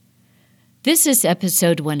This is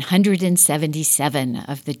episode 177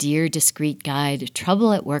 of the Dear Discreet Guide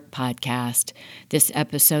Trouble at Work podcast. This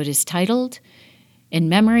episode is titled, In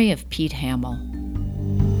Memory of Pete Hamill.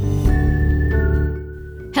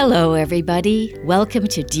 Hello, everybody. Welcome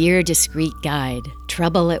to Dear Discreet Guide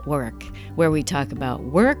Trouble at Work, where we talk about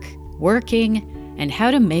work, working, and how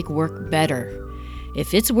to make work better.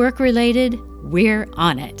 If it's work-related, we're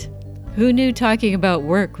on it. Who knew talking about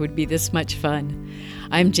work would be this much fun?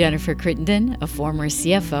 I'm Jennifer Crittenden, a former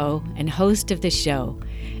CFO and host of the show,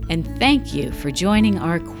 and thank you for joining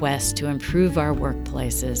our quest to improve our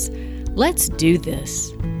workplaces. Let's do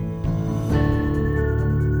this.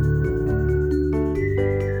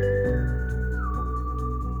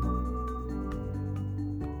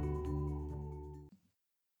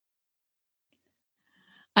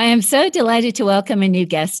 I am so delighted to welcome a new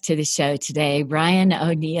guest to the show today. Brian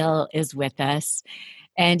O'Neill is with us.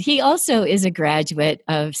 And he also is a graduate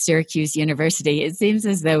of Syracuse University. It seems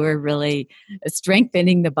as though we're really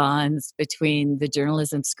strengthening the bonds between the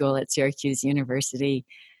journalism school at Syracuse University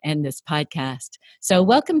and this podcast. So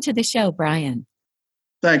welcome to the show, Brian.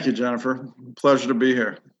 Thank you, Jennifer. Pleasure to be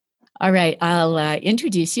here. All right, I'll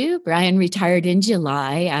introduce you. Brian retired in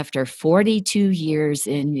July after 42 years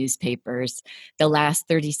in newspapers, the last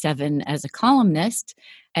 37 as a columnist,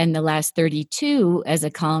 and the last 32 as a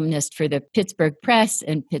columnist for the Pittsburgh Press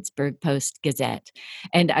and Pittsburgh Post-Gazette.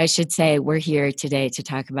 And I should say we're here today to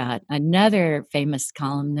talk about another famous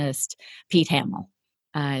columnist, Pete Hamill.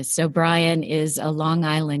 So Brian is a Long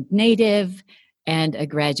Island native and a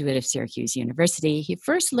graduate of Syracuse University. He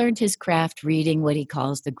first learned his craft reading what he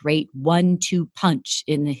calls the great 1-2 punch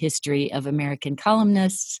in the history of American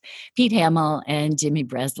columnists, Pete Hamill and Jimmy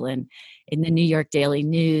Breslin, in the New York Daily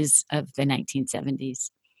News of the 1970s.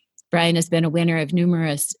 Brian has been a winner of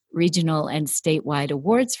numerous regional and statewide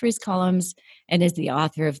awards for his columns and is the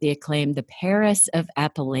author of the acclaimed The Paris of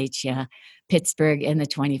Appalachia, Pittsburgh in the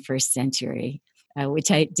 21st Century.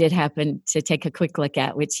 Which I did happen to take a quick look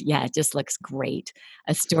at, which, it just looks great.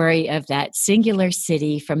 A story of that singular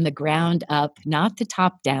city from the ground up, not the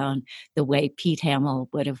top down, the way Pete Hamill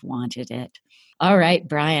would have wanted it. All right,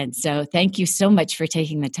 Brian. So thank you so much for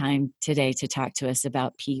taking the time today to talk to us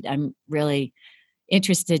about Pete. I'm really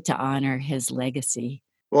interested to honor his legacy.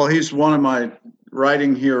 Well, he's one of my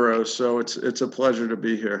writing heroes, so it's a pleasure to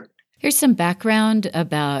be here. Here's some background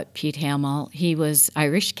about Pete Hamill. He was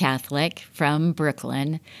Irish Catholic from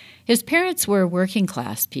Brooklyn. His parents were working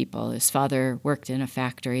class people. His father worked in a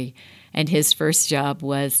factory, and his first job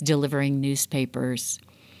was delivering newspapers.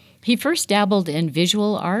 He first dabbled in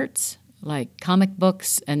visual arts, like comic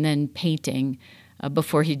books and then painting,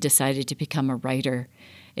 before he decided to become a writer.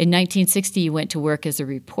 In 1960, he went to work as a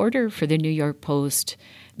reporter for the New York Post,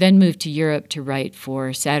 then moved to Europe to write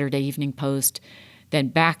for Saturday Evening Post, then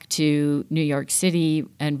back to New York City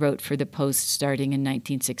and wrote for the Post starting in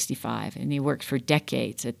 1965. And he worked for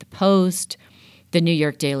decades at the Post, the New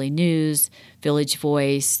York Daily News, Village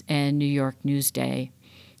Voice, and New York Newsday.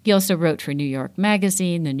 He also wrote for New York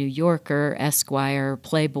Magazine, The New Yorker, Esquire,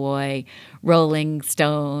 Playboy, Rolling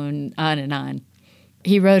Stone, on and on.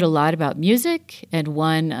 He wrote a lot about music and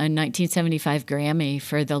won a 1975 Grammy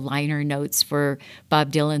for the liner notes for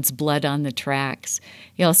Bob Dylan's Blood on the Tracks.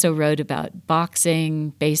 He also wrote about boxing,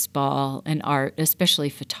 baseball, and art, especially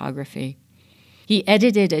photography. He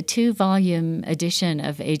edited a 2-volume edition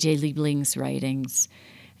of A.J. Liebling's writings,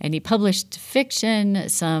 and he published fiction,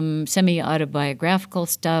 some semi-autobiographical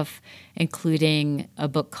stuff, including a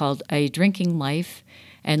book called A Drinking Life,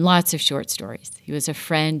 and lots of short stories. He was a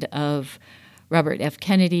friend of Robert F.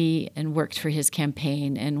 Kennedy and worked for his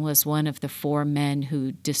campaign and was one of the 4 men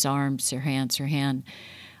who disarmed Sirhan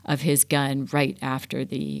of his gun right after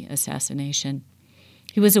the assassination.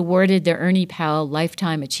 He was awarded the Ernie Powell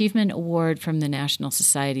Lifetime Achievement Award from the National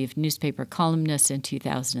Society of Newspaper Columnists in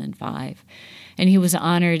 2005. And he was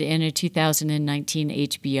honored in a 2019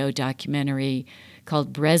 HBO documentary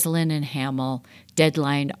called Breslin and Hamill,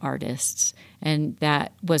 Deadline Artists. And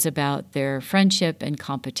that was about their friendship and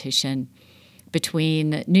competition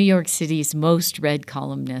between New York City's most read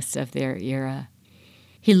columnists of their era.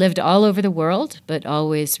 He lived all over the world, but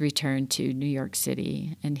always returned to New York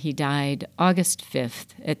City, and he died August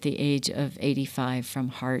 5th at the age of 85 from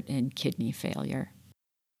heart and kidney failure.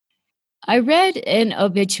 I read an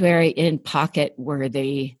obituary in Pocket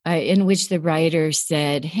Worthy in which the writer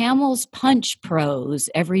said, Hamill's punch prose,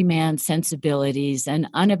 everyman's sensibilities, and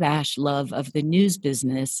unabashed love of the news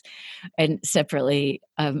business. And separately,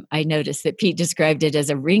 I noticed that Pete described it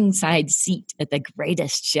as a ringside seat at the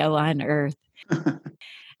greatest show on earth.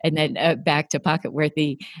 And then back to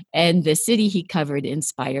Pocketworthy. And the city he covered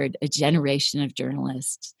inspired a generation of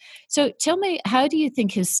journalists. So tell me, how do you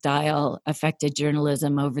think his style affected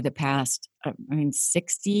journalism over the past,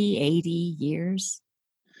 60, 80 years?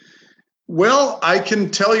 Well, I can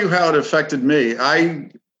tell you how it affected me.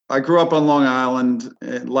 I grew up on Long Island.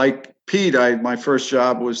 And like Pete, my first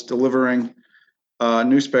job was delivering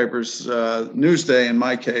newspapers, Newsday in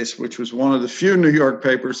my case, which was one of the few New York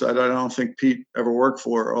papers that I don't think Pete ever worked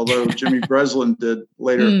for, although Jimmy Breslin did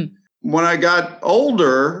later. Mm. When I got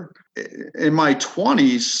older, in my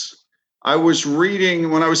 20s, I was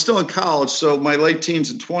reading, when I was still in college, so my late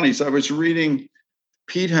teens and 20s, I was reading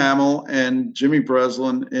Pete Hamill and Jimmy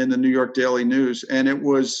Breslin in the New York Daily News. And it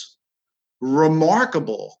was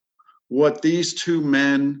remarkable what these two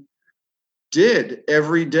men did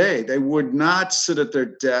every day. They would not sit at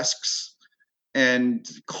their desks and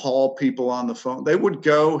call people on the phone. They would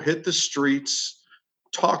go hit the streets,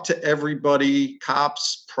 talk to everybody,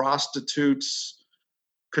 cops, prostitutes,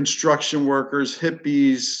 construction workers,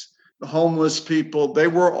 hippies, homeless people. They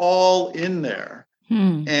were all in there.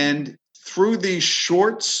 And through these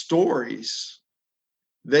short stories,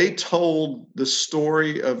 they told the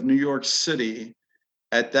story of New York City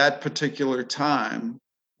at that particular time,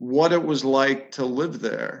 what it was like to live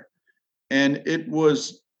there. And it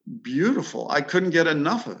was beautiful. I couldn't get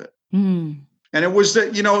enough of it. And it was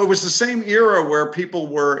that, it was the same era where people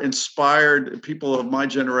were inspired, people of my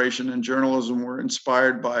generation in journalism were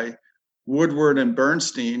inspired by Woodward and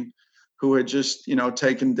Bernstein, who had just,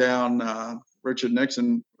 taken down Richard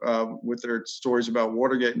Nixon with their stories about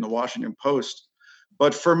Watergate in the Washington Post.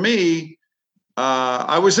 But for me,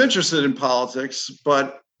 I was interested in politics,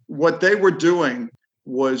 but what they were doing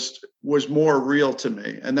was more real to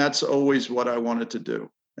me. And that's always what I wanted to do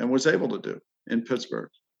and was able to do in Pittsburgh.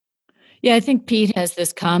 Yeah, I think Pete has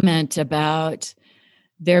this comment about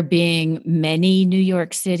there being many New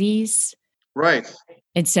York cities. Right.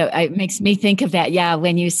 And so it makes me think of that. Yeah,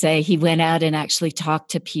 when you say he went out and actually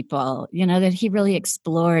talked to people, that he really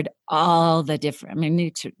explored all the different,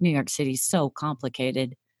 New York City is so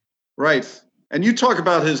complicated. Right. And you talk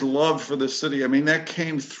about his love for the city. That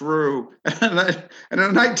came through. And in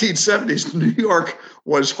the 1970s, New York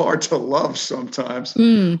was hard to love sometimes.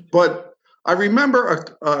 But I remember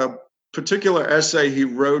a particular essay he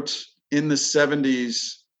wrote in the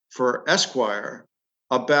 70s for Esquire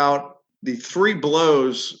about the three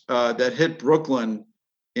blows that hit Brooklyn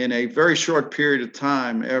in a very short period of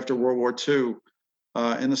time after World War II,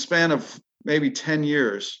 in the span of maybe 10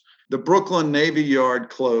 years. The Brooklyn Navy Yard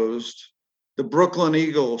closed, the Brooklyn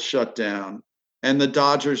Eagle shut down, and the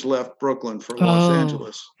Dodgers left Brooklyn for Los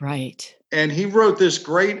Angeles. Right. And he wrote this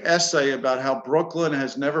great essay about how Brooklyn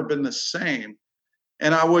has never been the same.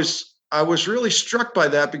 And I was really struck by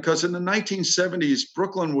that because in the 1970s,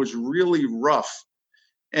 Brooklyn was really rough.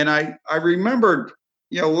 And I remembered,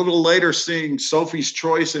 a little later seeing Sophie's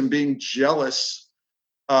Choice and being jealous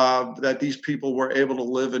that these people were able to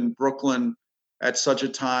live in Brooklyn at such a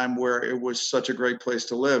time where it was such a great place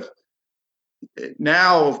to live.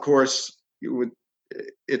 Now, of course,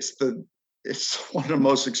 it's one of the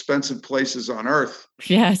most expensive places on earth.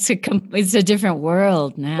 Yeah, it's a different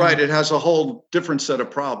world now. Right. It has a whole different set of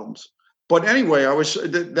problems. But anyway,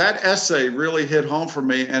 that essay really hit home for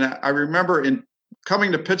me. And I remember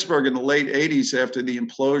coming to Pittsburgh in the late 80s after the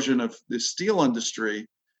implosion of the steel industry,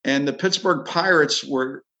 and the Pittsburgh Pirates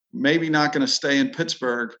were maybe not going to stay in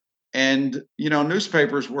Pittsburgh. And,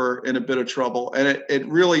 newspapers were in a bit of trouble. And it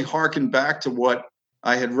really harkened back to what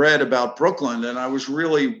I had read about Brooklyn. And I was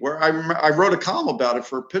really I wrote a column about it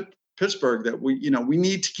for Pittsburgh that we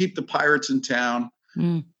need to keep the Pirates in town.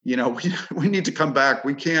 We need to come back.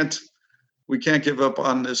 We can't give up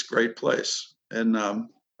on this great place. And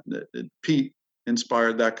Pete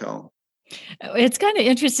inspired that column. It's kind of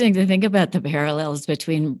interesting to think about the parallels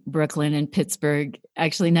between Brooklyn and Pittsburgh.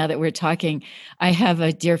 Actually, now that we're talking, I have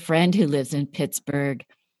a dear friend who lives in Pittsburgh,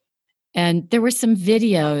 and there were some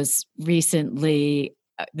videos recently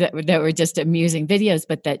that were just amusing videos,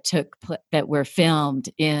 but that were filmed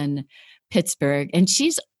in Pittsburgh. And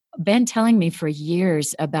she's been telling me for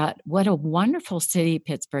years about what a wonderful city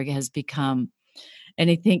Pittsburgh has become. And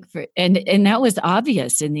I think and that was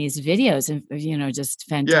obvious in these videos, and just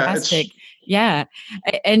fantastic. Yeah.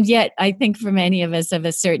 And yet I think for many of us of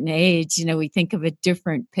a certain age, we think of a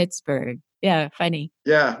different Pittsburgh. Yeah, funny.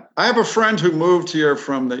 Yeah. I have a friend who moved here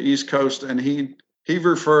from the East Coast, and he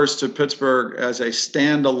refers to Pittsburgh as a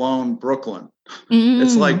standalone Brooklyn.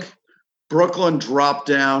 It's like Brooklyn dropped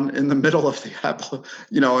down in the middle of the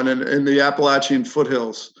in the Appalachian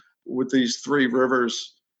foothills with these three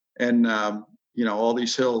rivers and all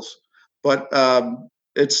these hills. But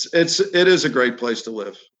It is a great place to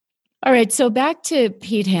live. All right. So back to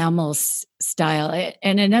Pete Hamill's style.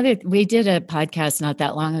 And we did a podcast not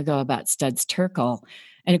that long ago about Studs Terkel.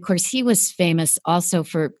 And of course, he was famous also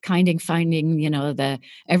for kind of finding, the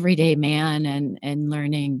everyday man and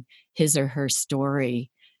learning his or her story,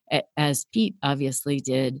 as Pete obviously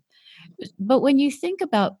did. But when you think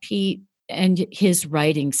about Pete and his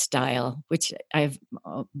writing style, which I've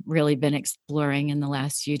really been exploring in the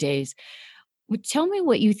last few days, tell me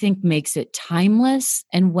what you think makes it timeless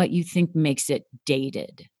and what you think makes it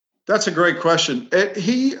dated. That's a great question.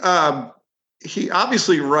 He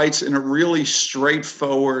obviously writes in a really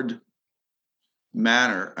straightforward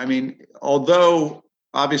manner. I mean, although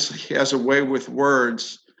obviously he has a way with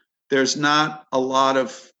words, there's not a lot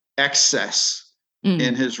of excess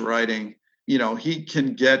in his writing. He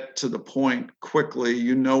can get to the point quickly.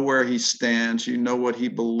 You know where he stands. You know what he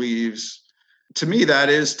believes. To me, that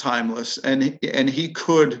is timeless. And he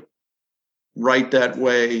could write that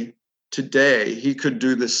way today. He could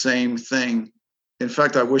do the same thing. In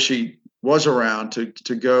fact, I wish he was around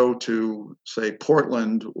to go to, say,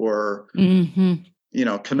 Portland or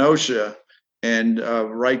Kenosha and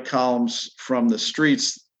write columns from the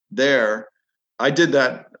streets there. I did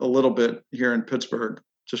that a little bit here in Pittsburgh.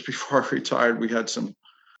 Just before I retired, we had some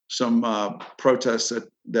protests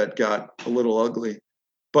that got a little ugly.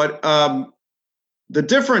 But the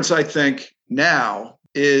difference, I think, now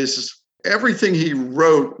is everything he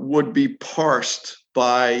wrote would be parsed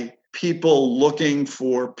by people looking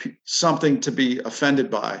for something to be offended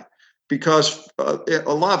by. Because for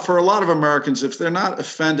a lot of Americans, if they're not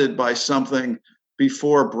offended by something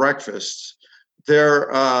before breakfast, their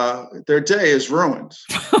day is ruined.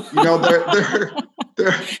 They're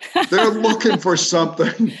looking for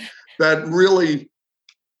something that really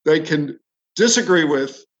they can disagree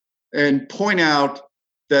with and point out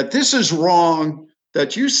that this is wrong,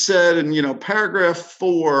 that you said in paragraph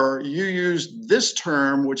 4 you used this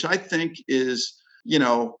term, which I think is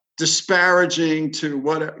disparaging to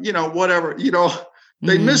whatever.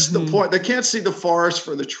 They miss the point. They can't see the forest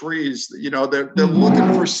for the trees. They're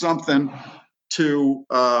looking for something to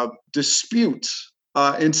dispute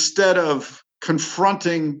instead of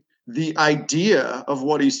confronting the idea of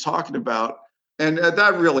what he's talking about. And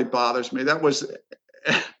that really bothers me. That was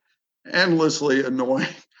endlessly annoying.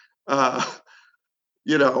 But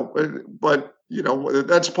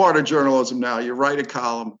that's part of journalism now. You write a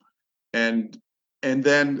column and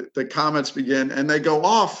then the comments begin and they go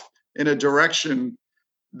off in a direction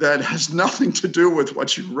that has nothing to do with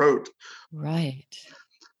what you wrote. Right.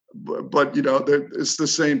 But it's the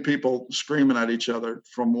same people screaming at each other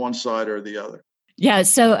from one side or the other. Yeah.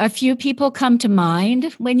 So a few people come to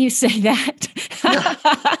mind when you say that.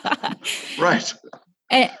 Yeah. Right.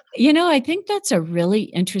 I think that's a really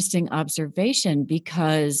interesting observation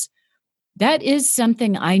because that is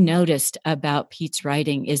something I noticed about Pete's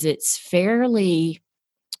writing is it's fairly,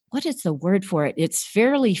 what is the word for it? It's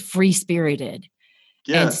fairly free-spirited.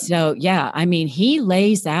 Yeah. And so, he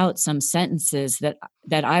lays out some sentences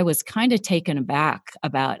that I was kind of taken aback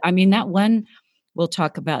about. I mean, that one, we'll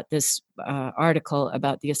talk about this article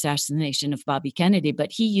about the assassination of Bobby Kennedy,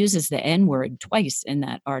 but he uses the N-word twice in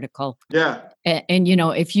that article. Yeah. And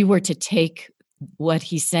if you were to take what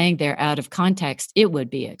he's saying there out of context, it would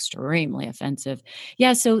be extremely offensive.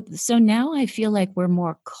 Yeah. So now I feel like we're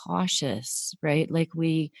more cautious, right? Like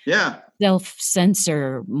we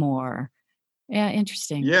self-censor more. Yeah.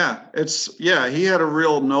 Interesting. Yeah. He had a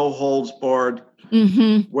real no holds barred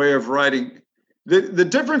way of writing. The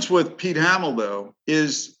difference with Pete Hamill, though,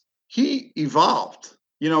 is he evolved.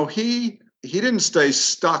 He didn't stay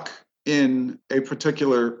stuck in a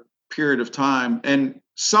particular period of time. And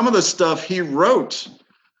some of the stuff he wrote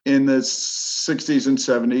in the 60s and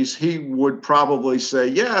 70s, he would probably say,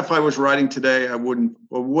 yeah, if I was writing today, I wouldn't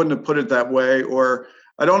have put it that way. Or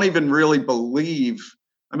I don't even really believe.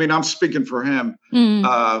 I mean, I'm speaking for him,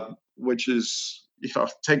 which is,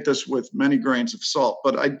 take this with many grains of salt.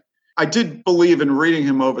 But I did believe in reading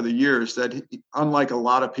him over the years that unlike a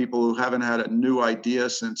lot of people who haven't had a new idea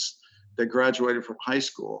since they graduated from high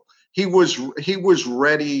school, he was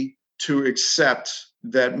ready to accept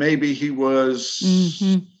that maybe he was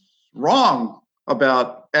wrong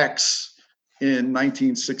about X in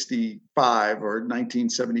 1965 or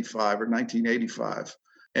 1975 or 1985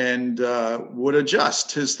 and would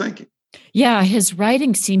adjust his thinking. Yeah, his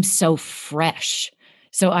writing seems so fresh.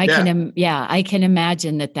 So I can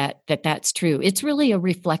imagine that's true. It's really a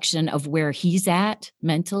reflection of where he's at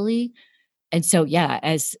mentally. And so,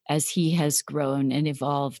 as he has grown and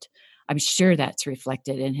evolved, I'm sure that's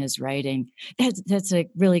reflected in his writing. That's a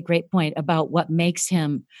really great point about what made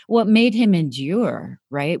him endure,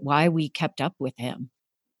 right? Why we kept up with him.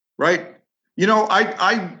 Right.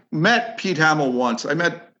 I met Pete Hamill once. I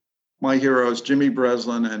met my heroes, Jimmy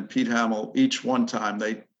Breslin and Pete Hamill, each one time.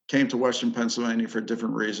 They came to Western Pennsylvania for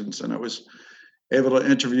different reasons, and I was able to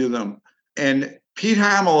interview them. And Pete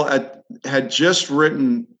Hamill had just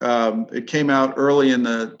written, it came out early in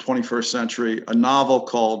the 21st century, a novel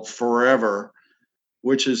called Forever,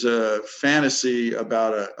 which is a fantasy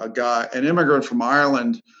about a guy, an immigrant from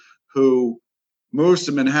Ireland who moves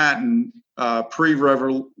to Manhattan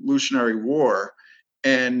pre-Revolutionary War.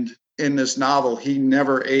 And in this novel, he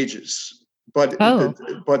never ages. But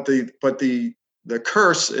the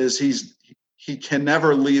curse is he can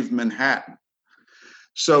never leave Manhattan.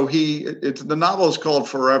 So the novel is called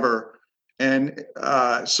Forever, and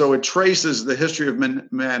so it traces the history of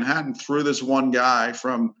Manhattan through this one guy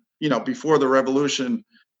from before the Revolution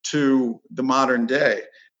to the modern day.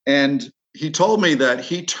 And he told me that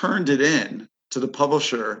he turned it in to the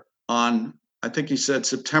publisher on, I think he said,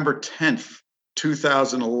 September 10th,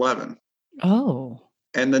 2011. Oh.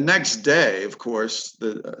 And the next day, of course,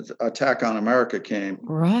 the attack on America came.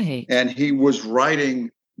 Right. And he was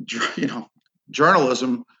writing,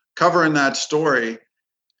 journalism covering that story.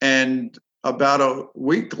 And about a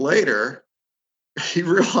week later, he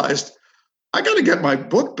realized, I got to get my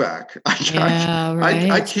book back.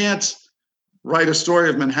 I can't write a story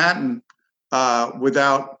of Manhattan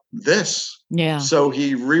without this. Yeah. So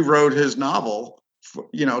he rewrote his novel,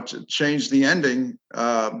 to change the ending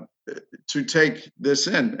to take this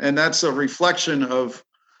in. And that's a reflection of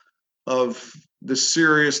the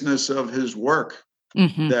seriousness of his work,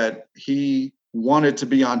 that he wanted to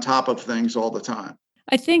be on top of things all the time.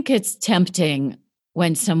 I think it's tempting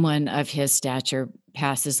when someone of his stature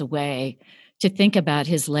passes away to think about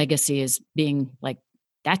his legacy as being like,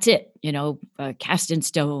 that's it, cast in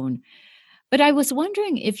stone. But I was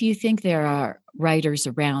wondering if you think there are writers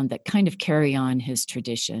around that kind of carry on his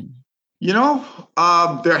tradition. There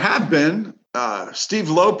have been. Steve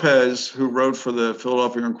Lopez, who wrote for the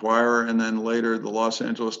Philadelphia Inquirer and then later the Los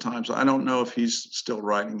Angeles Times. I don't know if he's still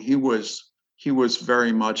writing. He was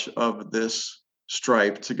very much of this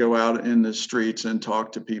stripe, to go out in the streets and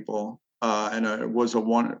talk to people. And was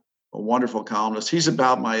a wonderful columnist. He's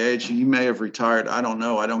about my age. He may have retired. I don't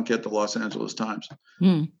know. I don't get the Los Angeles Times.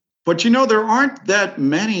 But there aren't that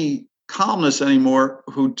many columnists anymore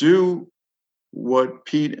who do what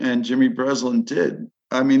Pete and Jimmy Breslin did.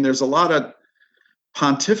 I mean, there's a lot of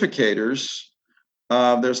pontificators.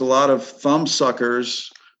 There's a lot of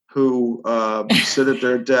thumbsuckers who sit at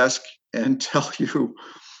their desk and tell you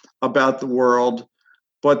about the world.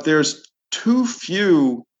 But there's too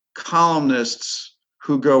few columnists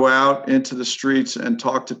who go out into the streets and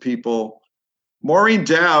talk to people. Maureen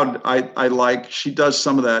Dowd, I like. She does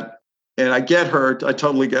some of that. And I get her. I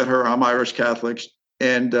totally get her. I'm Irish Catholic.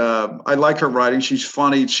 And I like her writing. She's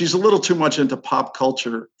funny. She's a little too much into pop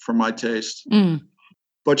culture for my taste.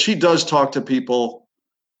 But she does talk to people.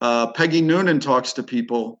 Peggy Noonan talks to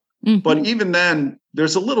people. But even then,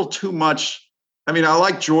 there's a little too much. I mean, I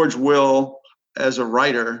like George Will as a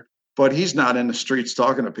writer, but he's not in the streets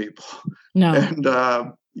talking to people. No. And,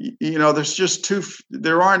 there's just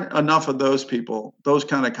there aren't enough of those people, those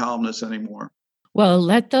kind of columnists anymore. Well,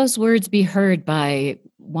 let those words be heard by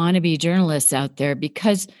wannabe journalists out there,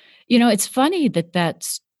 because, it's funny that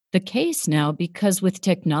that's the case now, because with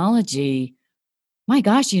technology, my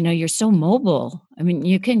gosh, you're so mobile. I mean,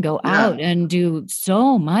 you can go out and do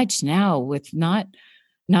so much now with not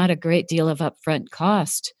a great deal of upfront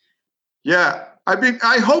cost. Yeah. I mean,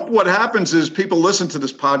 I hope what happens is people listen to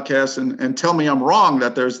this podcast and tell me I'm wrong,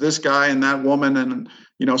 that there's this guy and that woman and,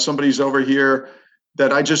 somebody's over here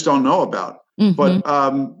that I just don't know about. But,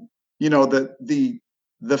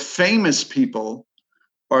 the famous people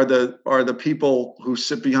are the people who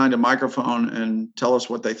sit behind a microphone and tell us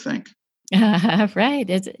what they think. Right.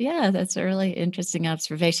 That's a really interesting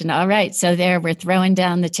observation. All right. So we're throwing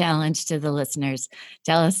down the challenge to the listeners.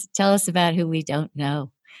 Tell us about who we don't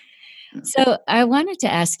know. So I wanted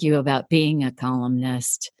to ask you about being a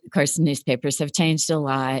columnist. Of course, newspapers have changed a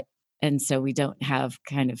lot. And so we don't have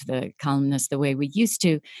kind of the columnists the way we used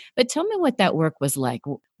to. But tell me what that work was like,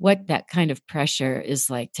 what that kind of pressure is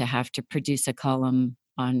like to have to produce a column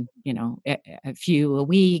on, a few a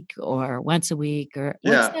week or once a week, or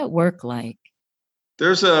what's that work like?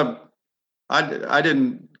 There's I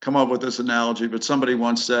didn't come up with this analogy, but somebody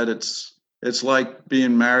once said it's like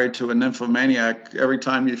being married to a nymphomaniac. Every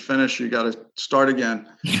time you finish, you got to start again.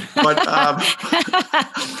 But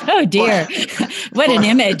oh dear, what an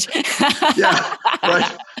image! Yeah,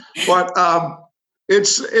 right. But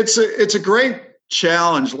it's a great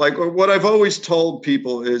challenge. Like what I've always told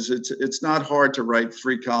people is it's not hard to write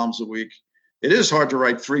 3 columns a week. It is hard to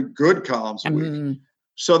write 3 good columns a week.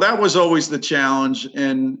 So that was always the challenge.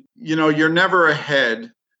 And you're never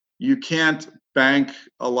ahead. You can't bank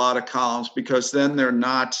a lot of columns because then they're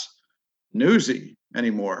not newsy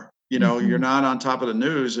anymore. You're not on top of the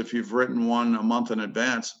news if you've written one a month in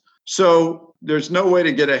advance. So there's no way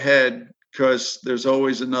to get ahead because there's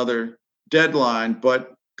always another deadline.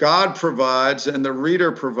 But God provides and the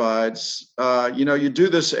reader provides. You do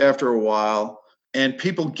this after a while and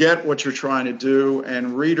people get what you're trying to do,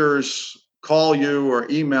 and readers call you or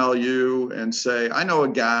email you and say, I know a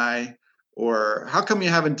guy, or how come you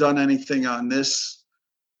haven't done anything on this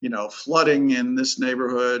flooding in this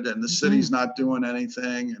neighborhood and the city's not doing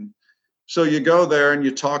anything. And so you go there and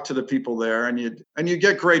you talk to the people there and you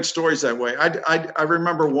get great stories that way. I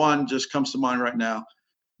remember one just comes to mind right now.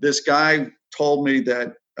 This guy told me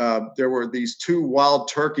that there were these 2 wild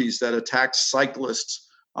turkeys that attacked cyclists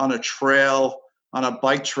on a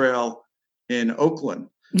bike trail in Oakland,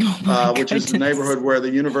 which is the neighborhood where the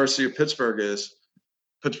University of Pittsburgh is,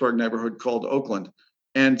 Pittsburgh neighborhood called Oakland.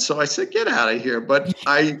 And so I said, get out of here. But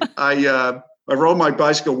I rode my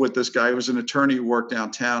bicycle with this guy who was an attorney who worked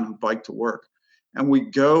downtown who biked to work. And we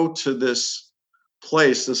go to this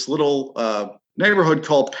place, this little neighborhood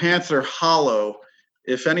called Panther Hollow.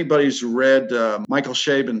 If anybody's read Michael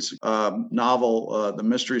Chabon's novel, The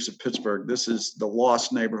Mysteries of Pittsburgh, this is the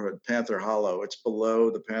lost neighborhood, Panther Hollow. It's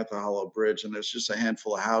below the Panther Hollow Bridge, and there's just a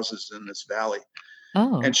handful of houses in this valley.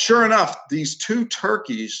 Oh. And sure enough, these 2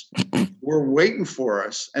 turkeys were waiting for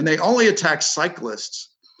us, and they only attacked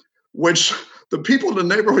cyclists, which the people in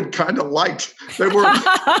the neighborhood kind of liked. They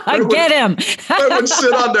Get him. They would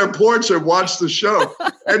sit on their porch and watch the show.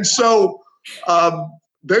 And so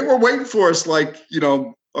they were waiting for us like,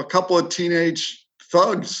 a couple of teenage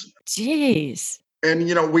thugs. Jeez. And,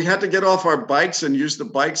 we had to get off our bikes and use the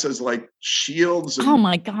bikes as like shields. Oh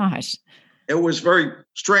my gosh. It was very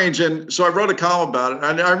strange. And so I wrote a column about it.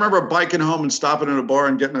 And I remember biking home and stopping in a bar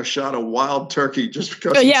and getting a shot of wild turkey just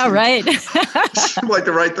because it seemed like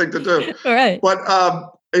the right thing to do. Right. But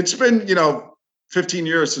it's been, 15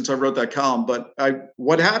 years since I wrote that column. But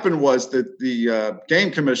what happened was that the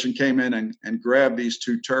Game Commission came in and grabbed these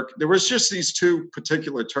 2 turkeys. There was just these 2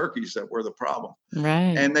 particular turkeys that were the problem.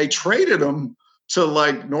 Right. And they traded them to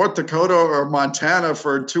like North Dakota or Montana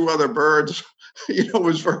for 2 other birds. It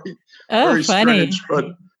was very funny. Strange,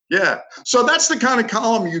 but yeah. So that's the kind of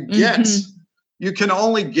column you get. Mm-hmm. You can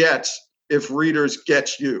only get if readers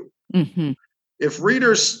get you. Mm-hmm. If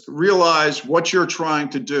readers realize what you're trying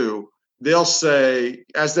to do, they'll say,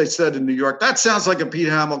 as they said in New York, that sounds like a Pete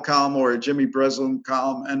Hamill column or a Jimmy Breslin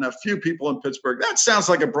column. And a few people in Pittsburgh, that sounds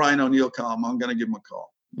like a Brian O'Neill column. I'm going to give him a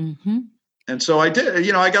call. Mm-hmm. And so I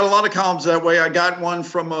did, I got a lot of columns that way. I got one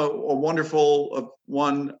from a wonderful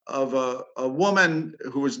one of a woman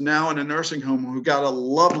who is now in a nursing home who got a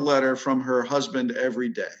love letter from her husband every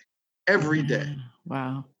day.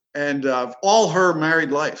 Wow. And all her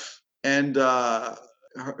married life. And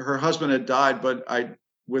her husband had died, but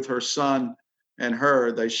with her son and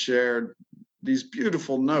her, they shared these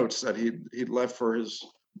beautiful notes that he'd left for his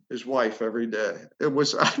wife every day. It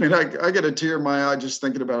was, I get a tear in my eye just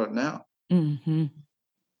thinking about it now. Mm-hmm.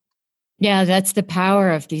 Yeah, that's the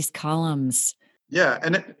power of these columns. Yeah,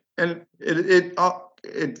 and it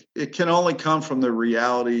can only come from the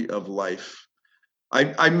reality of life.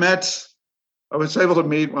 I was able to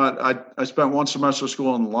meet. I spent 1 semester of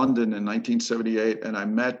school in London in 1978, and I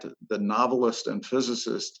met the novelist and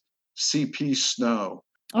physicist C.P. Snow.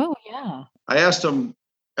 Oh yeah. I asked him.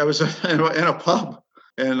 I was in a pub,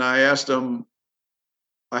 and I asked him.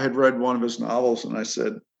 I had read one of his novels, and I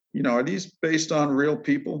said, are these based on real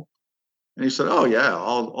people? And he said, oh yeah,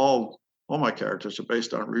 all my characters are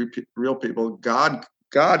based on real people. God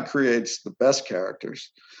creates the best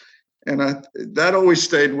characters. And that always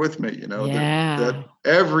stayed with me, that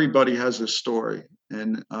everybody has a story,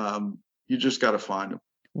 and you just got to find them.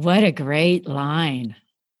 What a great line.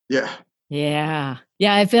 Yeah. Yeah.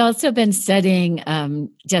 Yeah. I've also been studying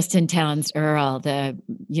Justin Townes Earle, the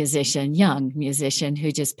young musician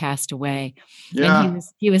who just passed away. Yeah. And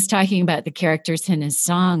he was talking about the characters in his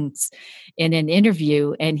songs in an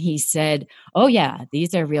interview. And he said, oh, yeah,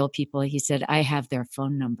 these are real people. He said, I have their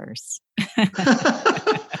phone numbers.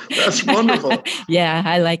 That's wonderful. Yeah,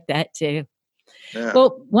 I like that too. Yeah.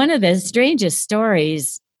 Well, one of the strangest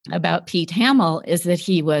stories about Pete Hamill is that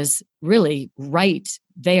he was really right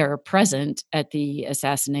there, present at the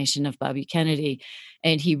assassination of Bobby Kennedy,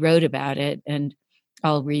 and he wrote about it. And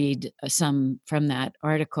I'll read some from that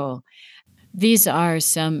article. These are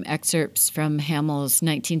some excerpts from Hamill's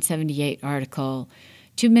 1978 article,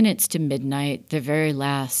 2 Minutes to Midnight, the very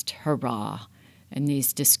last hurrah. And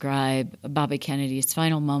these describe Bobby Kennedy's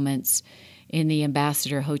final moments in the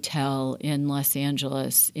Ambassador Hotel in Los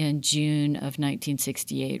Angeles in June of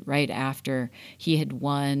 1968, right after he had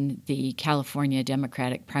won the California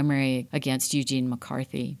Democratic primary against Eugene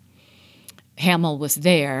McCarthy. Hamill was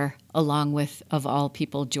there, along with, of all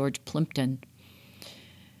people, George Plimpton.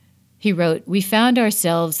 He wrote, "We found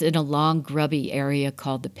ourselves in a long, grubby area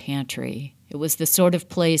called the Pantry. It was the sort of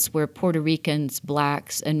place where Puerto Ricans,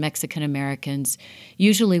 blacks, and Mexican Americans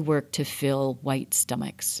usually worked to fill white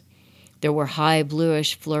stomachs. There were high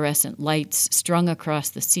bluish fluorescent lights strung across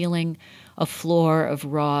the ceiling, a floor of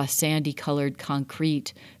raw, sandy-colored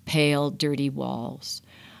concrete, pale, dirty walls.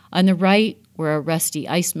 On the right were a rusty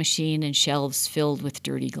ice machine and shelves filled with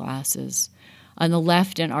dirty glasses. On the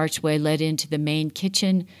left, an archway led into the main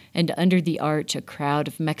kitchen, and under the arch, a crowd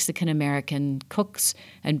of Mexican-American cooks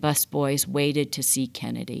and busboys waited to see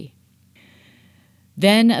Kennedy.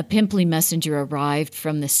 Then a pimply messenger arrived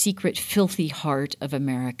from the secret, filthy heart of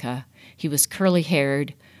America. He was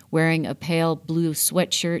curly-haired, wearing a pale blue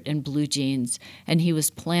sweatshirt and blue jeans, and he was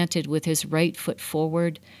planted with his right foot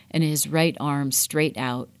forward and his right arm straight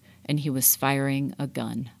out, and he was firing a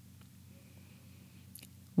gun.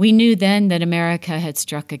 We knew then that America had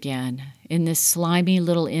struck again. In this slimy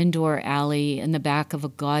little indoor alley in the back of a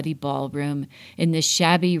gaudy ballroom, in this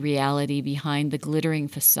shabby reality behind the glittering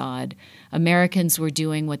facade, Americans were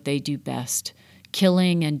doing what they do best,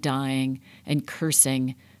 killing and dying and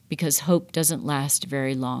cursing, because hope doesn't last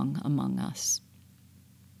very long among us.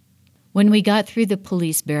 When we got through the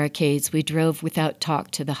police barricades, we drove without talk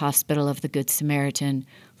to the Hospital of the Good Samaritan,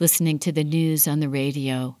 listening to the news on the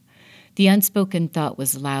radio. The unspoken thought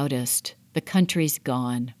was loudest. The country's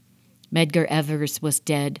gone. Medgar Evers was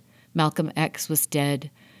dead. Malcolm X was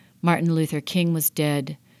dead. Martin Luther King was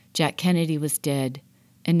dead. Jack Kennedy was dead.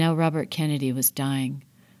 And now Robert Kennedy was dying.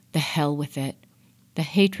 The hell with it. The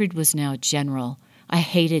hatred was now general. I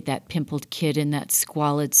hated that pimpled kid in that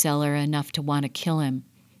squalid cellar enough to want to kill him.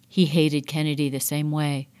 He hated Kennedy the same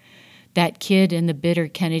way. That kid and the bitter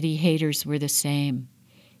Kennedy haters were the same.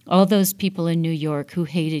 All those people in New York who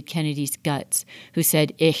hated Kennedy's guts, who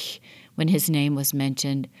said "ich" when his name was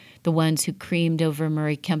mentioned, the ones who creamed over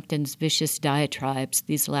Murray Kempton's vicious diatribes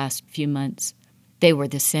these last few months, they were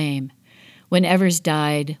the same. When Evers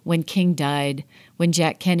died, when King died, when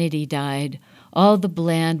Jack Kennedy died, all the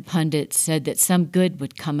bland pundits said that some good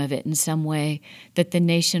would come of it in some way, that the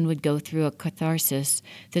nation would go through a catharsis,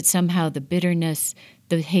 that somehow the bitterness,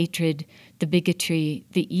 the hatred, the bigotry,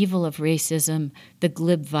 the evil of racism, the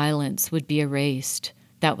glib violence would be erased.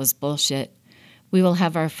 That was bullshit. We will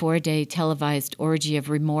have our 4-day televised orgy of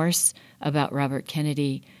remorse about Robert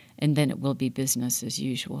Kennedy, and then it will be business as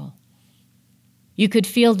usual. You could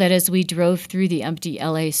feel that as we drove through the empty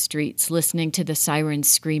LA streets, listening to the sirens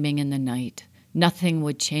screaming in the night. Nothing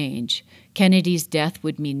would change. Kennedy's death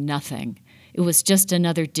would mean nothing. It was just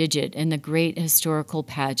another digit in the great historical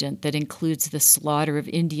pageant that includes the slaughter of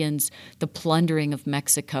Indians, the plundering of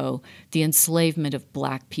Mexico, the enslavement of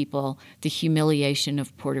black people, the humiliation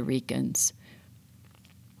of Puerto Ricans.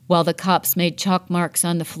 While the cops made chalk marks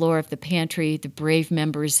on the floor of the pantry, the brave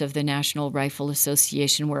members of the National Rifle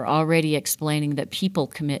Association were already explaining that people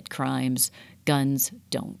commit crimes, guns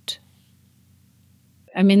don't.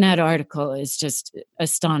 I mean, that article is just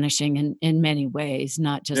astonishing in many ways,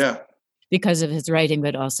 not just because of his writing,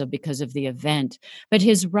 but also because of the event. But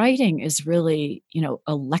his writing is really,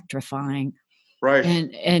 electrifying. Right.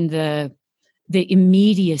 And the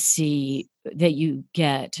immediacy that you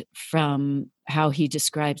get from how he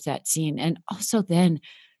describes that scene, and also then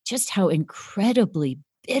just how incredibly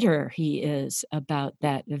bitter he is about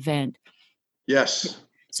that event. Yes.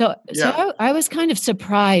 So I was kind of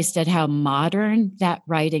surprised at how modern that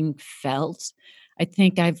writing felt. I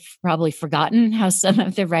think I've probably forgotten how some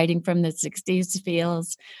of the writing from the 60s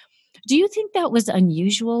feels. Do you think that was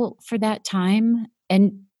unusual for that time?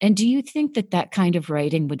 And do you think that kind of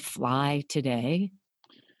writing would fly today?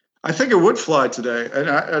 I think it would fly today. And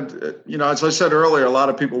as I said earlier, a lot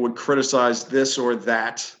of people would criticize this or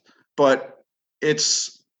that, but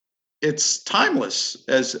it's timeless,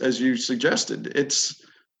 as you suggested.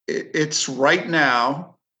 It's right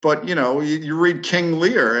now, but you read King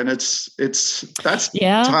Lear, and that's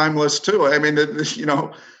timeless too. I mean,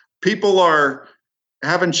 people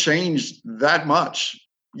haven't changed that much.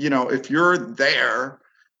 If you're there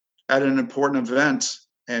at an important event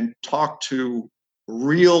and talk to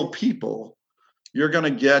real people, you're going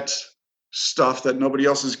to get stuff that nobody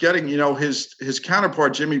else is getting. His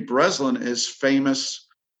counterpart, Jimmy Breslin, is famous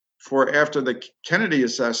for after the Kennedy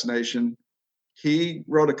assassination, he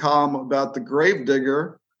wrote a column about the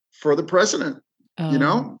gravedigger for the president. You Oh.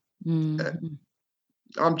 know, Mhm.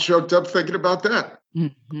 I'm choked up thinking about that.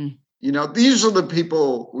 Mhm. These are the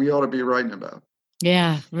people we ought to be writing about.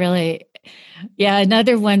 Yeah, really. Yeah,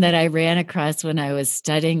 another one that I ran across when I was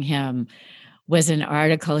studying him was an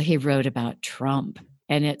article he wrote about Trump,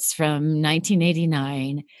 and it's from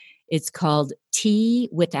 1989. It's called Tea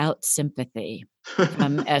Without Sympathy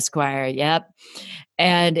from Esquire. Yep.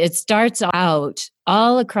 And it starts out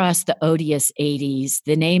all across the odious 80s.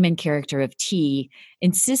 The name and character of T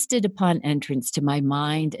insisted upon entrance to my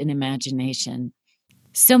mind and imagination.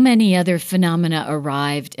 So many other phenomena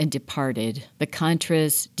arrived and departed: the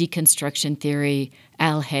Contras, deconstruction theory,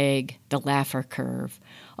 Al Haig, the Laffer curve,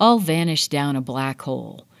 all vanished down a black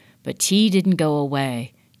hole. But T didn't go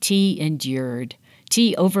away. T endured.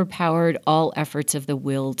 T overpowered all efforts of the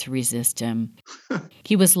will to resist him.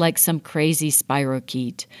 He was like some crazy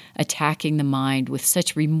spirochete, attacking the mind with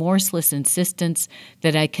such remorseless insistence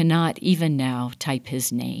that I cannot even now type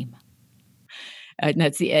his name. And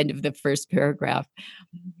that's the end of the first paragraph.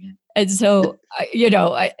 And so,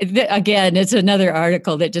 again, it's another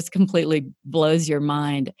article that just completely blows your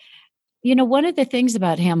mind. One of the things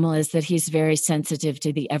about Hamill is that he's very sensitive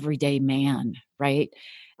to the everyday man, right?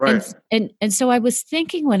 And Right. and so I was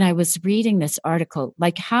thinking when I was reading this article,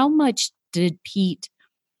 like how much did Pete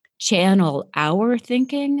channel our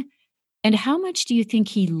thinking, and how much do you think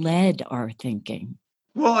he led our thinking?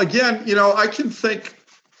 Well, again,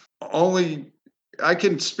 only I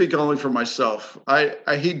can speak only for myself.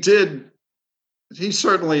 He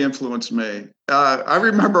certainly influenced me. I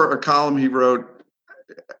remember a column he wrote.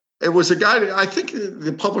 It was a guy, I think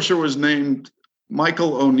the publisher was named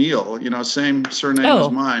Michael O'Neill, same surname as Oh,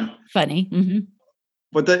 mine. funny. Hmm.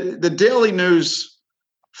 But the Daily News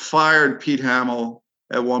fired Pete Hamill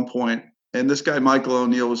at one point, and this guy Michael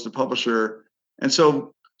O'Neill was the publisher. And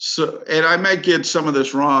and I might get some of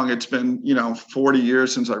this wrong. It's been 40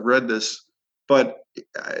 years since I read this, but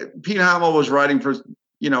Pete Hamill was writing for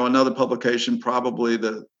another publication, probably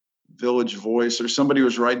the Village Voice, or somebody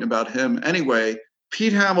was writing about him. Anyway,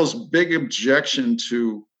 Pete Hamill's big objection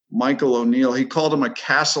to Michael O'Neill, he called him a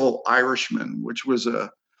castle Irishman, which was a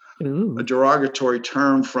Ooh, derogatory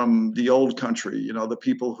term from the old country, the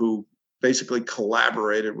people who basically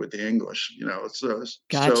collaborated with the English,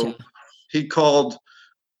 gotcha. so he called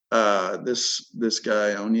this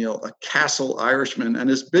guy O'Neill a castle Irishman, and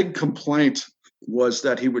his big complaint was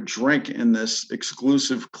that he would drink in this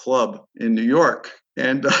exclusive club in New York.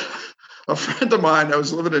 And a friend of mine, I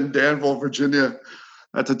was living in Danville, Virginia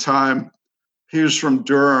at the time. He was from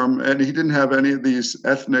Durham, and he didn't have any of these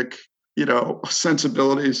ethnic,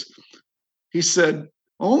 sensibilities. He said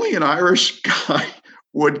only an Irish guy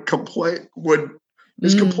would complain.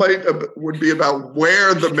 His Mm. complaint would be about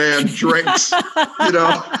where the man drinks, you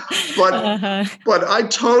know. But Uh-huh. but I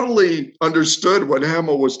totally understood what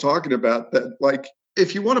Hamill was talking about. That, like,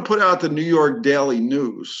 if you want to put out the New York Daily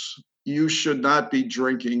News, you should not be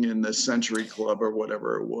drinking in the Century Club or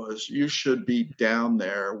whatever it was. You should be down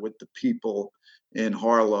there with the people in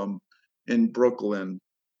Harlem, in Brooklyn,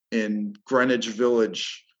 in Greenwich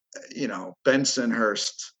Village,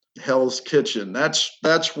 Bensonhurst, Hell's Kitchen.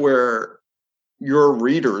 That's where your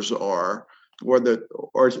readers are, or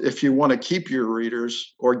if you want to keep your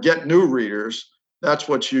readers or get new readers, that's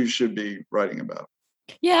what you should be writing about.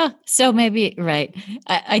 Yeah, so maybe, right.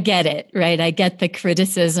 I get it, right? I get the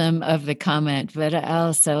criticism of the comment, but I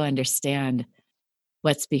also understand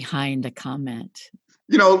what's behind the comment.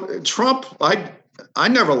 Trump, I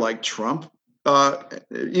never liked Trump.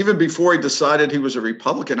 Even before he decided he was a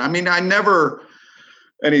Republican. I mean, I never,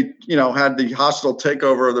 and he, had the hostile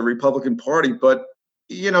takeover of the Republican Party. But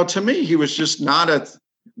to me, he was just not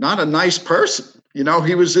a nice person.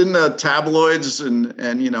 He was in the tabloids and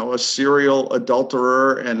a serial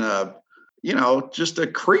adulterer and just a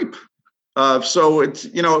creep. So it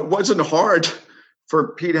wasn't hard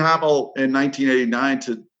for Pete Hamill in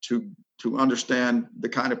 1989 to understand the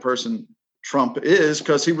kind of person Trump is,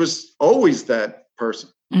 because he was always that person.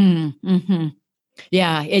 Mm-hmm.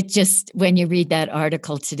 Yeah, it just, when you read that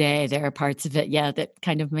article today, there are parts of it, yeah, that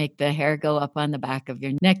kind of make the hair go up on the back of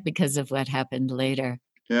your neck because of what happened later.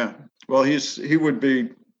 Yeah. Well, he would be,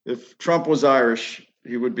 if Trump was Irish,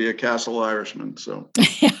 he would be a castle Irishman. So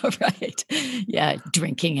Yeah, right. Yeah,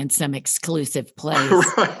 drinking in some exclusive place.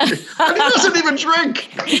 right. And he doesn't even drink.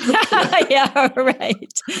 Yeah,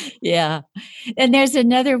 right. Yeah. And there's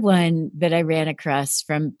another one that I ran across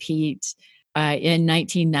from Pete in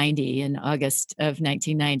 1990, in August of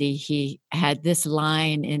 1990. He had this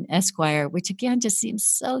line in Esquire, which again just seems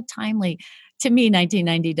so timely. to me,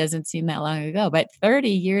 1990 doesn't seem that long ago, but 30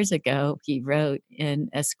 years ago, he wrote in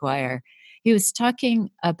Esquire, he was talking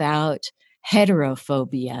about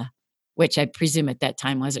heterophobia, which I presume at that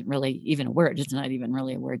time wasn't really even a word. It's not even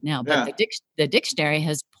really a word now, but Yeah. the dictionary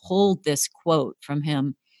has pulled this quote from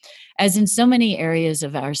him. As in so many areas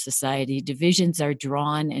of our society, divisions are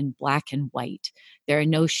drawn in black and white. There are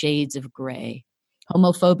no shades of gray.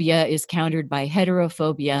 Homophobia is countered by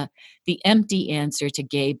heterophobia. The empty answer to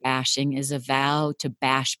gay bashing is a vow to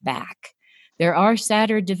bash back. There are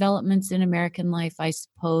sadder developments in American life, I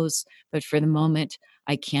suppose, but for the moment,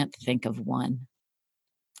 I can't think of one.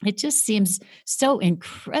 It just seems so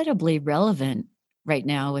incredibly relevant right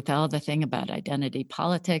now with all the thing about identity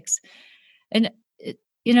politics. And,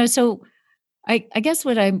 so I guess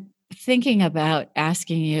what I'm thinking about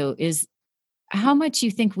asking you is how much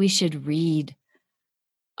you think we should read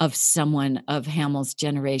of someone of Hamill's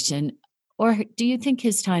generation, or do you think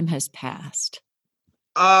his time has passed?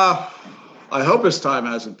 Uh, I hope his time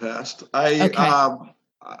hasn't passed. Okay.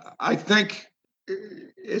 I think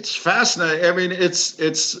it's fascinating. I mean, it's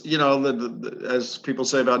as people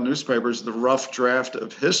say about newspapers, the rough draft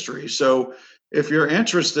of history. So if you're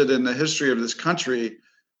interested in the history of this country,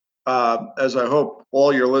 as I hope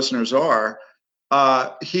all your listeners are,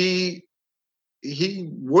 he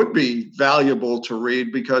would be valuable to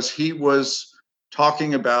read because he was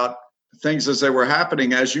talking about things as they were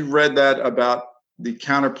happening. As you read that about the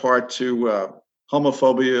counterpart to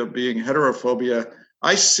homophobia being heterophobia,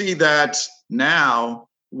 I see that now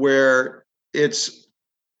where it's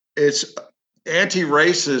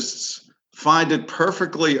anti-racists find it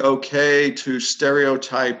perfectly okay to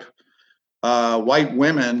stereotype white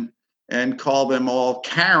women and call them all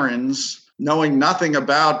Karens, knowing nothing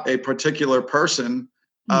about a particular person.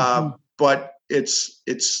 Mhm. But it's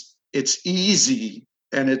easy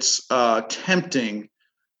and it's tempting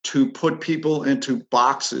to put people into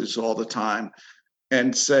boxes all the time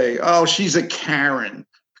and say, "Oh, she's a Karen,"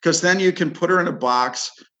 because then you can put her in a box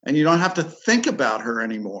and you don't have to think about her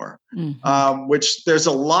anymore. Mhm. Which there's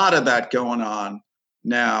a lot of that going on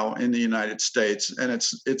now in the United States, and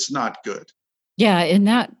it's not good. Yeah, in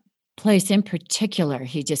that place in particular,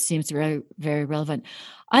 he just seems very, very relevant.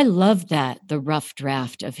 I love that, the rough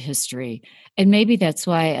draft of history. And maybe that's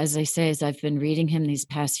why, as I say, as I've been reading him these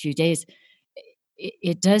past few days,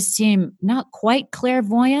 it does seem not quite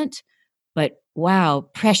clairvoyant, but wow,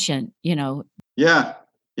 prescient, Yeah,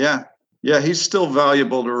 yeah, yeah. He's still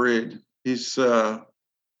valuable to read. He's,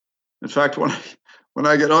 in fact, when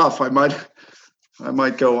I get off, I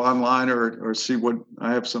might go online or see what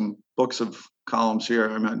I have some books of columns here.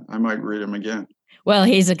 I might read them again. Well,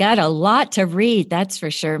 he's got a lot to read, that's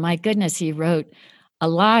for sure. My goodness, he wrote a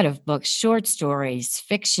lot of books, short stories,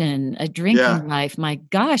 fiction, A Yeah, Drinking Life. My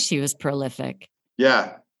gosh, he was prolific.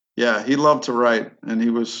 yeah, yeah. He loved to write, and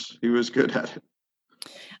he was good at it.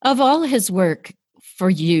 Of all his work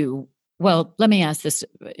for you, well, let me ask this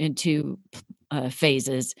in two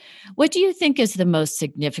phases. What do you think is the most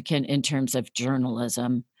significant in terms of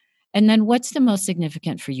journalism? And then what's the most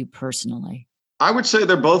significant for you personally? I would say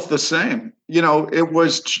they're both the same. It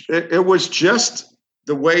was just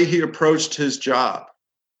the way he approached his job,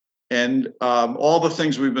 and all the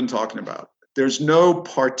things we've been talking about. There's no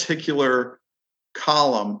particular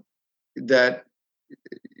column that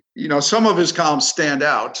some of his columns stand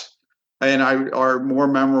out and are more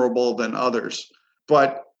memorable than others.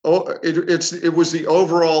 But it was the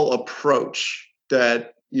overall approach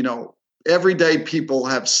that everyday people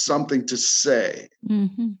have something to say,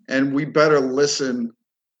 Mhm. and we better listen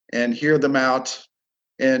and hear them out.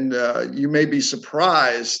 And you may be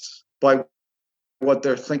surprised by what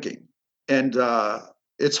they're thinking, and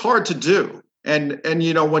it's hard to do. And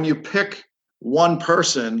when you pick one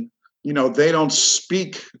person, they don't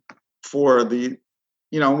speak for the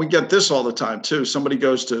we get this all the time too. Somebody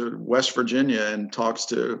goes to West Virginia and talks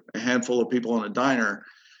to a handful of people in a diner,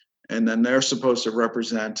 and then they're supposed to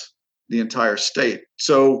represent the entire state.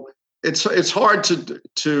 So it's hard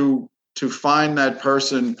to find that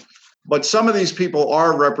person, but some of these people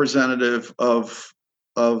are representative of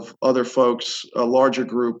other folks, a larger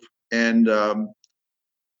group, and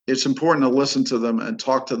it's important to listen to them and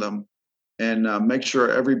talk to them and make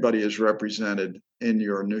sure everybody is represented in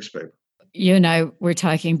your newspaper. You and I were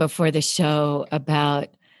talking before the show about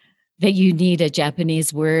that you need a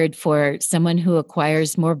Japanese word for someone who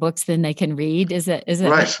acquires more books than they can read. Is that what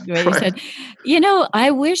Right, what you right. said?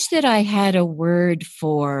 I wish that I had a word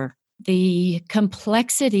for the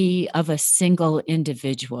complexity of a individual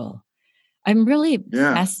individual. I'm really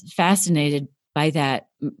Yeah, fascinated by that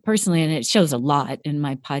personally, and it shows a lot in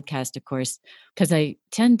my podcast, of course, because I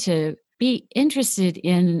tend to be interested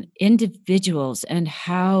in individuals and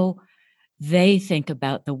how they think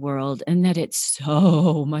about the world, and that it's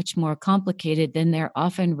so much more complicated than they're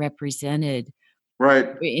often represented Right.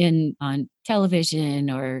 in on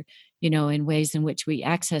television or, in ways in which we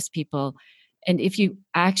access people. And if you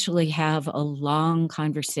actually have a long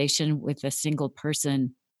conversation with a single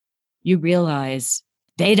person, you realize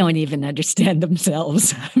they don't even understand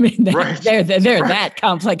themselves. I mean, Right. they're Right. that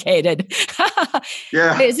complicated.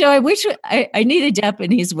 Yeah. So I wish I need a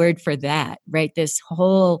Japanese word for that, right? This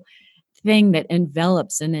whole thing that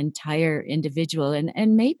envelops an entire individual,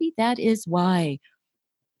 and maybe that is why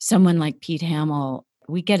someone like Pete Hamill,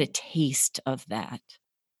 we get a taste of that.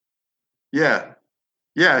 Yeah.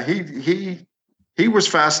 Yeah. He was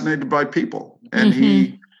fascinated by people, and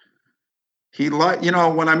Mhm. he like,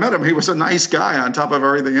 when I met him, he was a nice guy on top of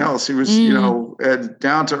everything else. He was, Mm.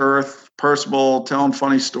 down to earth, personable, telling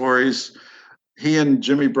funny stories. He and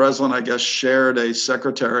Jimmy Breslin, I guess, shared a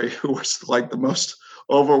secretary who was like the most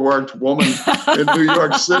overworked woman in New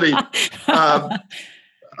York City.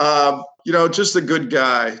 Um, just a good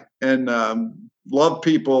guy, and loved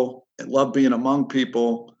people and loved being among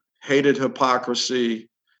people, hated hypocrisy,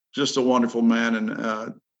 just a wonderful man. And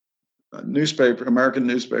American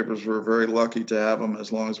newspapers were very lucky to have him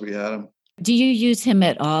as long as we had him. Do you use him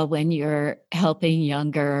at all when you're helping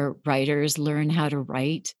younger writers learn how to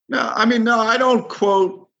write? No, I mean, no, I don't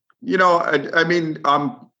quote. I mean,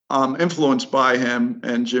 I'm influenced by him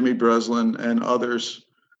and Jimmy Breslin and others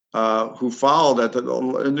who followed at the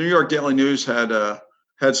New York Daily News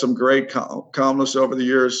had some great columnists over the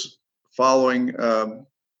years following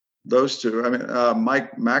those two. I mean,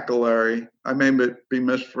 Mike McAlery. I may be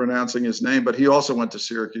mispronouncing his name, but he also went to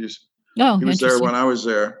Syracuse. Oh, He was there interesting. when I was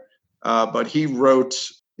there, but he wrote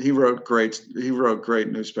great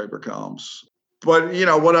newspaper columns. But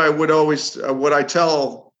what I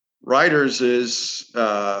tell writers is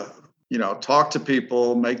talk to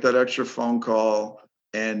people, make that extra phone call,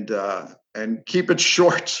 and keep it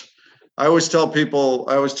short. I always tell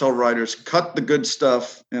writers, cut the good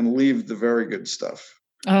stuff and leave the very good stuff.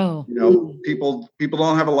 Oh. People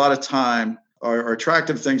don't have a lot of time. Or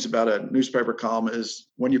attractive things about a newspaper column is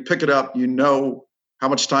when you pick it up, how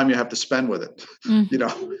much time you have to spend with it. Mm. you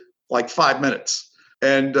know, like 5 minutes.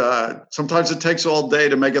 And sometimes it takes all day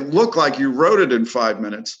to make it look like you wrote it in 5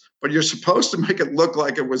 minutes, but you're supposed to make it look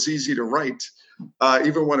like it was easy to write,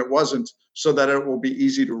 even when it wasn't, so that it will be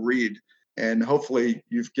easy to read. And hopefully,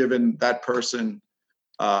 you've given that person,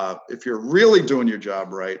 if you're really doing your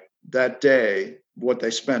job right, that day, what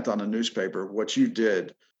they spent on a newspaper, what you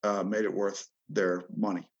did, made it worth their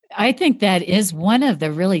money. I think that is one of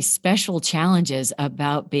the really special challenges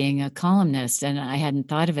about being a columnist, and I hadn't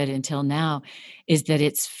thought of it until now, is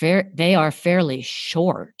that they are fairly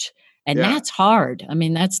short, and Yeah, that's hard. I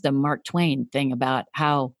mean, that's the Mark Twain thing about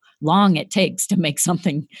how long it takes to make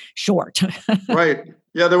something short. right.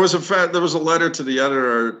 Yeah, there was a letter to the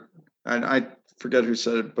editor, and I forget who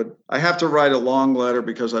said it, but I have to write a long letter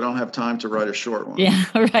because I don't have time to write a short one. Yeah,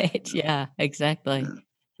 right. Yeah, exactly.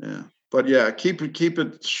 Yeah, yeah. But yeah, keep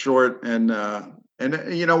it short, and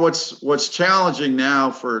what's challenging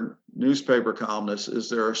now for newspaper columnists is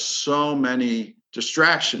there are so many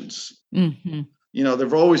distractions. Mhm.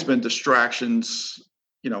 There've always been distractions.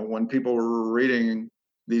 When people were reading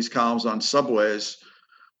these columns on subways,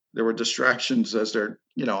 there were distractions as they're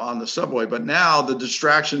on the subway. But now the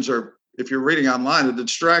distractions are, if you're reading online, the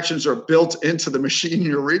distractions are built into the machine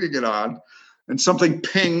you're reading it on, and something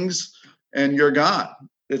pings and you're gone.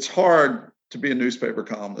 It's hard to be a newspaper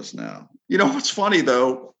columnist now. What's funny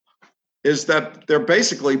though is that they're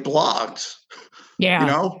basically blogs.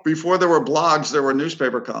 Yeah. Before there were blogs, there were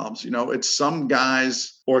newspaper columns. It's some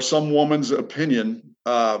guy's or some woman's opinion,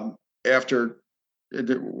 after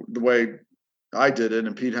the way I did it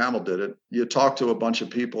and Pete Hamill did it. You talk to a bunch of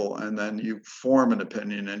people and then you form an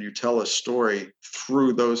opinion and you tell a story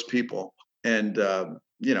through those people. And,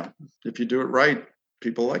 if you do it right,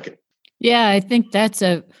 people like it. Yeah, I think that's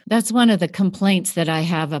one of the complaints that I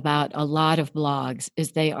have about a lot of blogs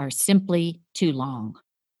is they are simply too long.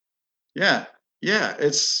 Yeah. Yeah.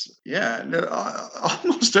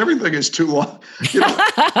 Almost everything is too long. You know,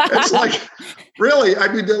 it's like, really, I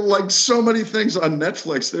mean, like so many things on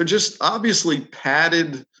Netflix, they're just obviously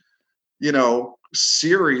padded,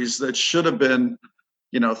 series that should have been,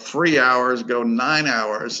 3 hours, go 9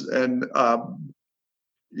 hours. And,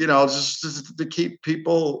 just to keep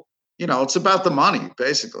people, it's about the money,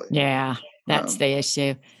 basically. Yeah, that's Um, the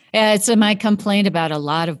issue. Yeah, it's my complaint about a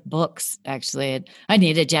lot of books, actually. I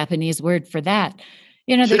need a Japanese word for that.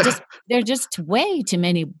 yeah. There are just way too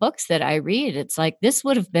many books that I read. It's like this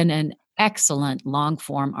would have been an excellent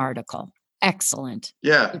long-form article. Excellent.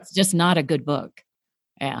 Yeah. It's just not a good book.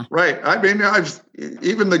 Yeah. Right. I mean,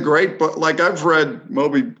 even the great book, like I've read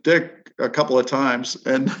Moby Dick a couple of times,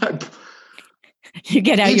 and you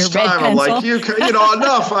get out your red pencil. I'm like,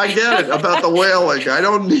 enough. I get it about the whaling. I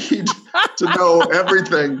don't need to know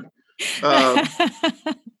everything.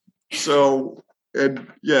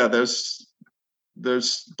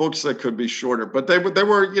 There's books that could be shorter, but they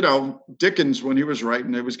were, Dickens, when he was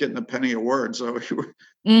writing, he was getting a penny a word, so he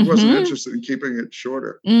wasn't interested in keeping it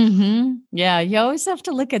shorter. Mm-hmm. Yeah, you always have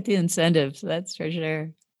to look at the incentives. That's for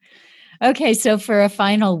sure. Okay, so for a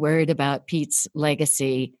final word about Pete's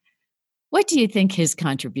legacy, what do you think his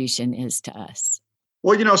contribution is to us?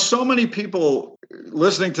 Well, so many people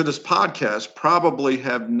listening to this podcast probably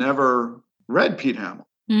have never read Pete Hamill.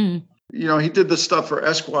 Mm. He did this stuff for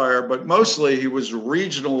Esquire, but mostly he was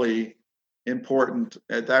regionally important,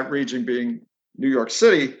 at that region being New York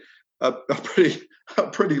City, a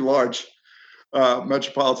pretty large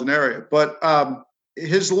metropolitan area. But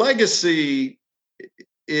his legacy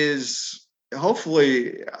is,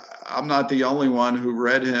 hopefully, I'm not the only one who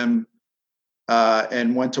read him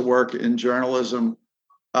and went to work in journalism.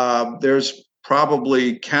 There's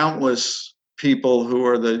probably countless people who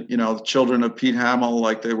are the children of Pete Hamill,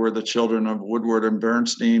 like they were the children of Woodward and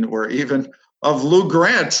Bernstein, or even of Lou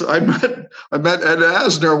Grant. I met Ed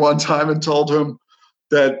Asner one time and told him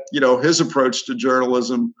that his approach to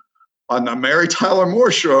journalism on the Mary Tyler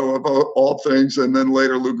Moore show, of all things, and then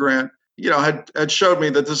later Lou Grant, had showed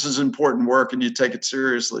me that this is important work and you take it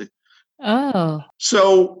seriously. Oh,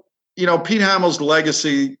 so Pete Hamill's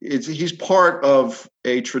legacy he's part of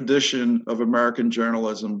a tradition of American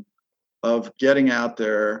journalism, of getting out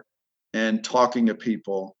there and talking to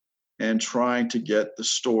people and trying to get the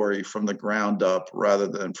story from the ground up rather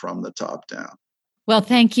than from the top down. Well,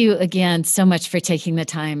 thank you again so much for taking the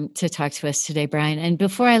time to talk to us today, Brian. And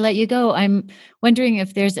before I let you go, I'm wondering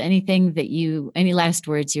if there's anything any last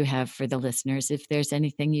words you have for the listeners, if there's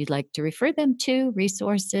anything you'd like to refer them to,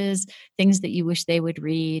 resources, things that you wish they would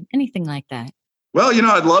read, anything like that. Well,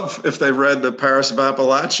 I'd love if they read The Paris of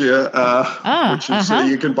Appalachia, which is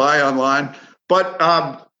you can buy online.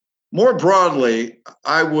 But more broadly,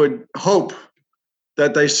 I would hope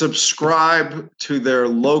that they subscribe to their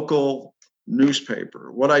local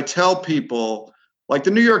newspaper. What I tell people, like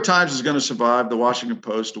the New York Times is going to survive, the Washington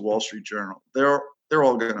Post, the Wall Street Journal, they're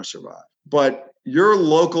all going to survive. But your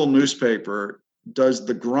local newspaper does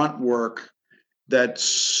the grunt work that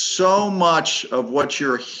so much of what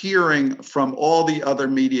you're hearing from all the other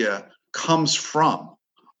media comes from.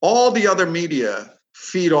 All the other media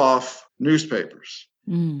feed off newspapers.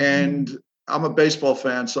 Mm-hmm. And I'm a baseball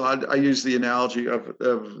fan, so I use the analogy of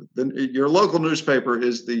your local newspaper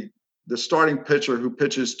is the starting pitcher who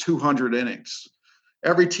pitches 200 innings.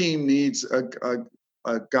 Every team needs a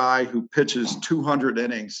guy who pitches 200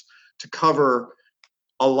 innings to cover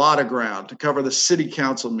a lot of ground, to cover the city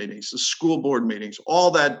council meetings, the school board meetings,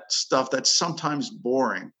 all that stuff that's sometimes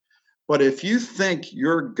boring. But if you think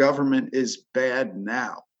your government is bad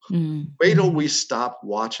now, wait till we stop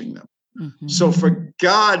watching them. Mm-hmm. So for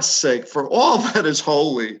God's sake, for all that is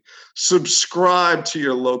holy, subscribe to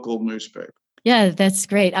your local newspaper. Yeah, that's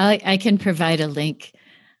great. I can provide a link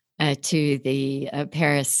to the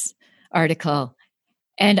Paris article.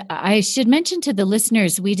 And I should mention to the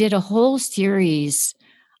listeners, we did a whole series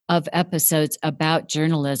of episodes about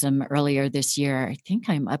journalism earlier this year. I think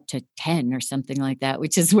I'm up to 10 or something like that,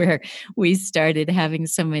 which is where we started having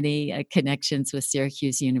so many connections with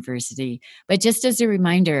Syracuse University. But just as a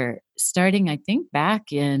reminder, starting, I think,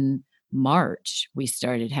 back in March, we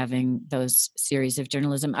started having those series of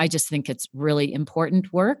journalism. I just think it's really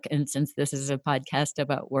important work. And since this is a podcast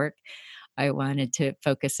about work, I wanted to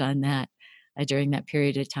focus on that during that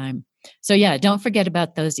period of time. So yeah, don't forget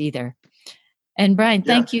about those either. And Brian,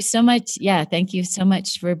 thank you so much. Yeah, thank you so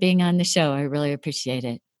much for being on the show. I really appreciate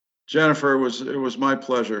it. Jennifer, it was my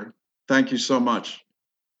pleasure. Thank you so much.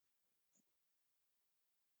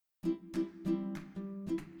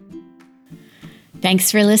 Thanks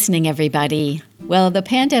for listening, everybody. Well, the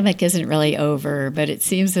pandemic isn't really over, but it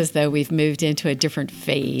seems as though we've moved into a different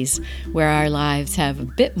phase where our lives have a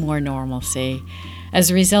bit more normalcy. As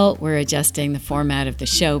a result, we're adjusting the format of the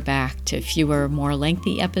show back to fewer, more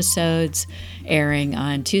lengthy episodes, airing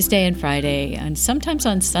on Tuesday and Friday, and sometimes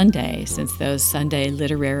on Sunday, since those Sunday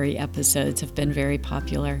literary episodes have been very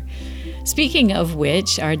popular. Speaking of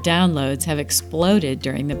which, our downloads have exploded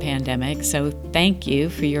during the pandemic, so thank you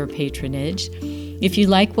for your patronage. If you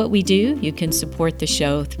like what we do, you can support the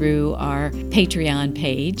show through our Patreon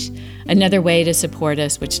page. Another way to support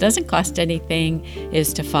us, which doesn't cost anything,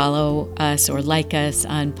 is to follow us or like us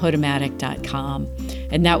on Podomatic.com,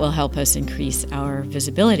 and that will help us increase our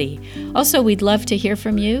visibility. Also, we'd love to hear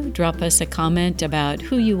from you. Drop us a comment about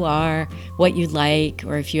who you are, what you like,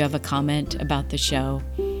 or if you have a comment about the show.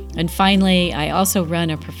 And finally, I also run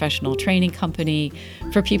a professional training company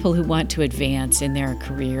for people who want to advance in their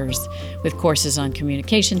careers with courses on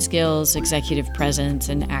communication skills, executive presence,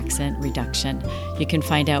 and accent reduction. You can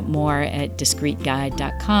find out more at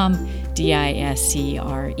discreetguide.com,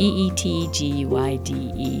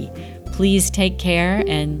 DISCREETGUIDE. Please take care,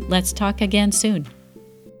 and let's talk again soon.